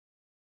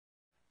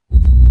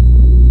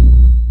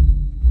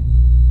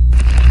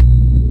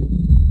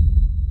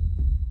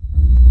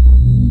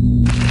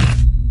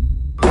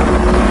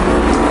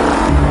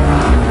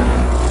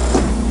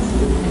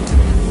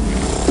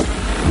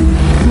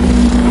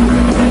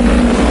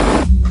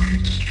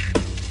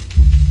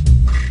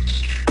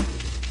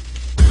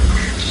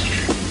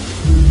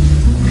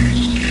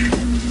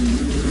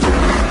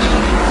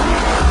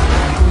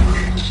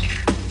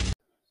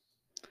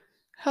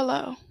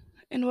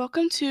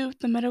Welcome to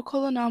the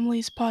Medical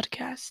Anomalies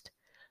podcast.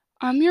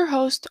 I'm your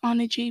host,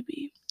 Anna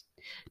JB.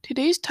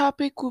 Today's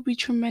topic will be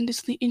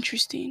tremendously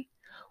interesting.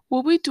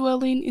 We'll be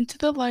dwelling into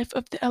the life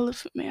of the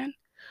Elephant Man,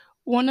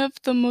 one of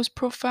the most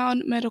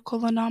profound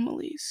medical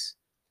anomalies.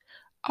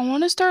 I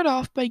want to start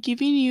off by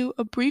giving you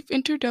a brief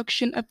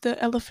introduction of the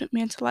Elephant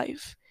Man's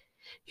life.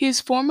 He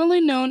is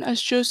formerly known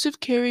as Joseph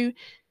Carey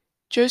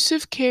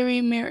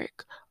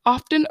Merrick,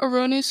 often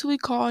erroneously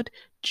called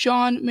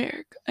John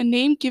Merrick, a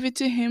name given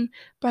to him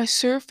by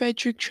Sir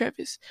Frederick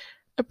Trevis,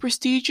 a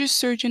prestigious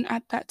surgeon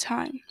at that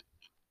time.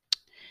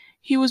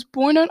 He was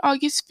born on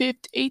August 5,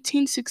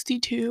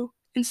 1862,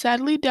 and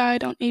sadly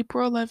died on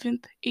April 11,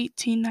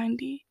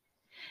 1890.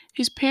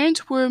 His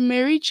parents were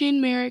Mary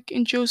Jane Merrick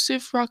and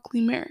Joseph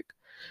Rockley Merrick.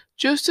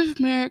 Joseph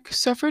Merrick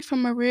suffered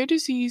from a rare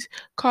disease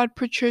called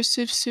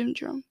Protressive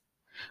syndrome,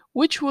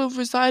 which we'll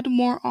reside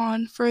more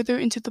on further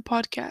into the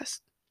podcast.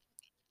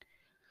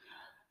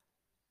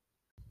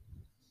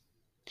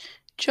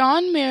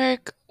 John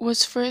Merrick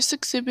was first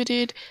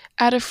exhibited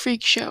at a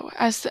freak show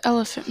as the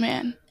Elephant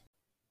Man.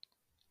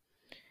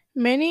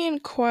 Many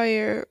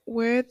inquire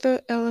where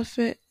the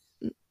Elephant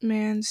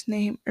Man's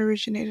name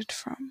originated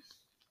from.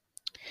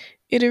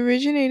 It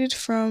originated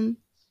from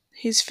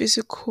his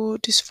physical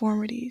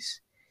disformities.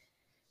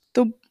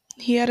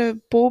 He had a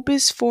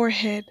bulbous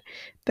forehead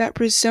that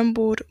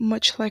resembled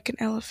much like an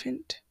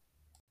elephant.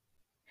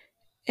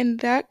 And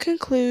that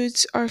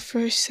concludes our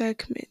first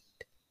segment.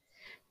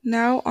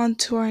 Now on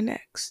to our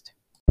next.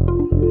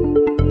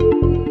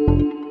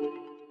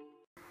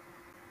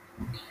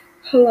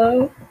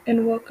 Hello,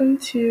 and welcome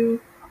to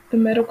the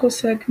medical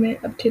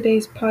segment of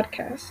today's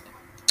podcast.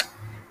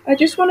 I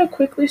just want to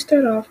quickly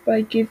start off by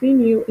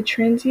giving you a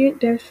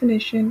transient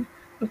definition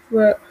of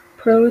what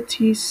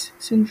Proteus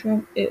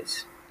syndrome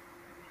is.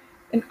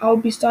 And I'll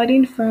be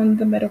citing from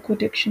the medical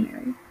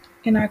dictionary,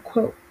 and I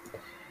quote,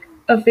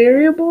 "A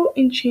variable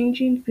and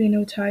changing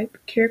phenotype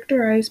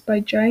characterized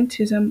by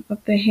giantism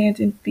of the hands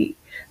and feet,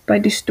 by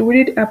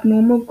distorted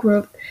abnormal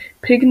growth,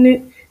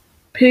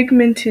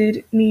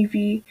 pigmented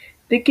nevi,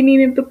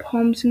 thickening of the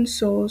palms and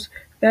soles,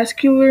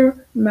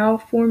 vascular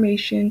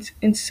malformations,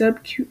 and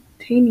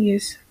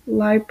subcutaneous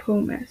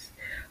lipomas,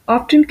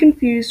 often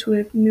confused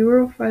with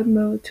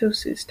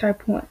neurofibromatosis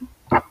type 1.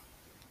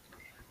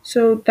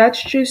 So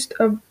that's just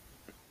a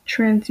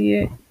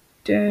transient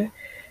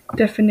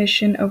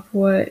definition of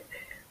what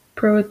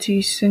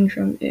Proteus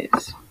syndrome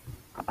is.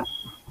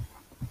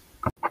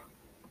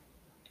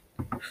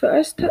 For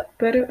us to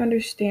better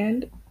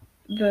understand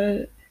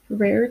the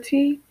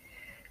rarity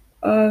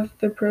of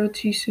the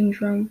Proteus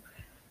syndrome,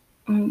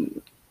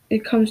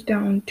 it comes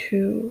down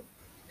to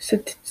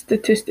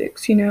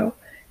statistics.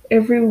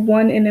 Every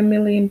 1 in a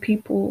million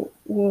people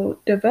will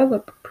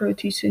develop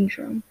Proteus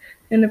syndrome,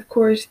 and of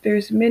course,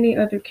 there's many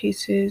other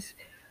cases,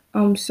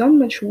 some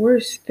much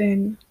worse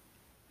than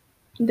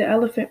the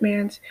Elephant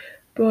Man's,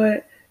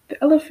 but the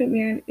Elephant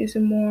Man is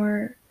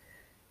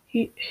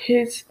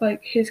his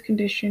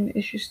condition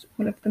is just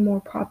one of the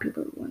more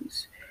popular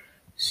ones.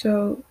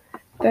 So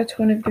that's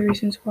one of the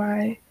reasons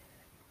why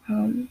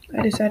I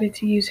decided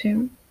to use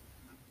him.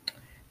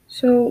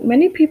 So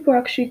many people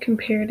actually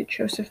compared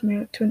Joseph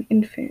Merrick to an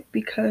infant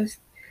because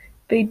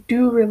they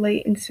do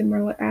relate in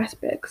similar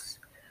aspects.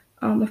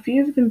 A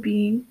few of them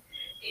being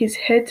his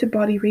head to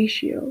body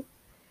ratio,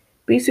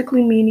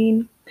 basically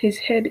meaning his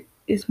head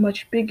is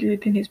much bigger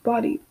than his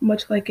body,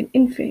 much like an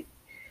infant,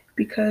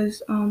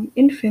 because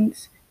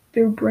infants,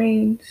 their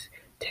brains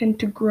tend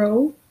to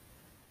grow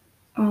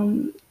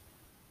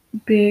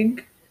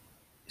big,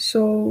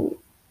 so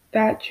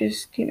that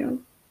just,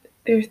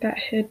 there's that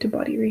head to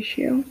body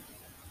ratio.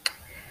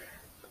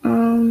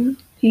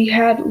 He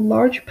had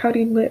large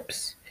pouty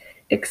lips,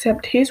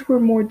 except his were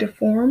more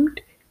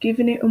deformed,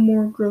 giving it a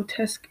more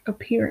grotesque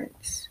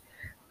appearance.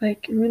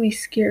 Like really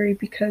scary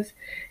because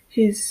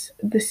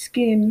the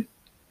skin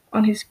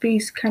on his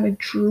face kind of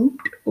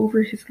drooped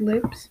over his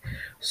lips,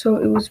 so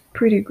it was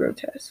pretty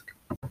grotesque.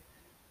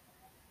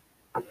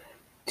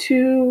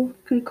 To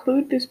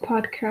conclude this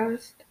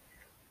podcast,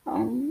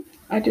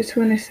 I just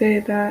want to say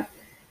that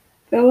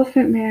The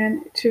Elephant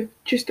Man, it's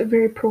just a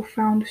very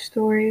profound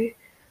story.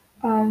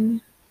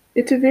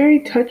 It's a very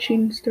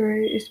touching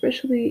story,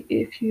 especially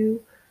if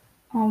you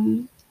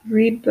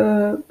read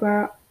the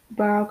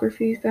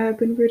biographies that have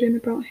been written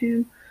about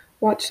him,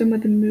 watch some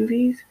of the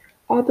movies.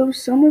 Although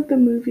some of the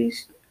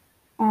movies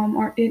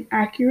are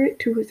inaccurate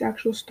to his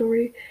actual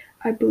story,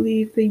 I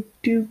believe they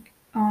do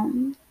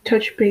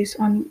touch base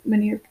on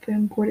many of the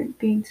important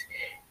things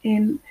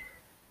in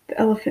the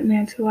Elephant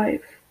Man's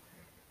life.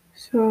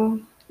 So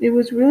it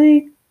was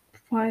really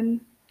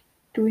fun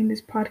doing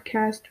this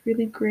podcast,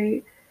 really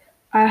great.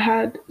 I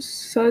had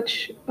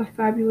such a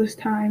fabulous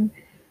time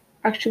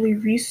actually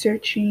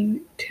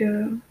researching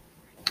to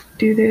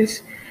do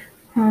this.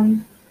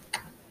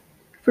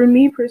 For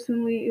me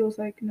personally, it was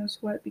like no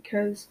sweat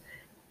because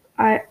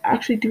I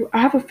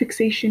have a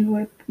fixation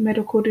with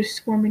medical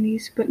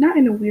disformities, but not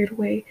in a weird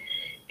way,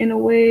 in a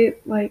way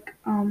like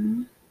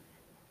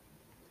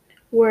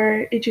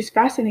where it just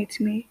fascinates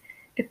me.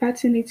 It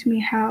fascinates me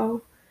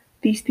how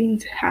these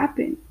things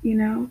happen,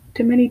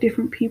 to many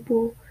different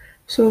people.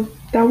 So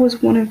that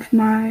was one of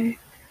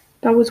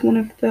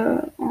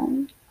the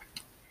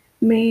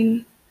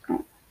main uh,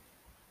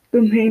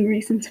 the main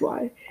reasons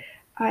why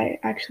I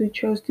actually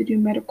chose to do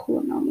medical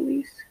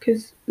anomalies,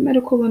 because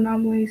medical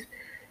anomalies,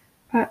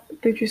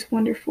 they're just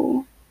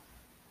wonderful.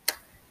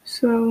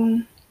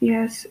 So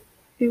yes,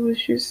 it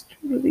was just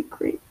really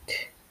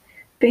great.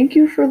 Thank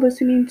you for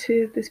listening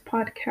to this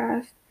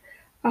podcast.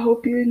 I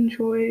hope you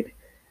enjoyed.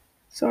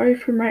 Sorry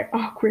for my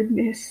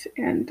awkwardness,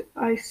 and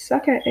I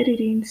suck at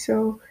editing,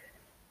 so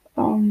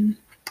um,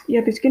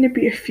 yeah, there's gonna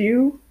be a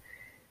few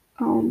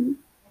um,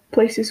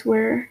 places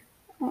where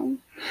um,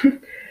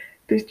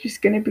 there's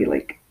just gonna be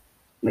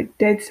like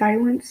dead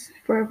silence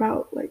for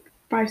about like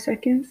 5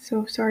 seconds.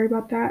 So sorry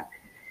about that.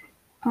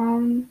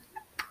 Um,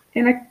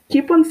 and I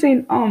keep on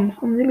saying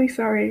I'm really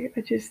sorry.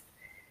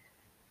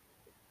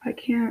 I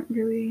can't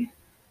really.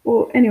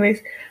 Well,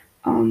 anyways,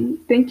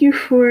 thank you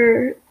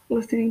for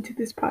listening to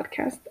this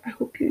podcast. I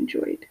hope you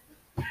enjoyed.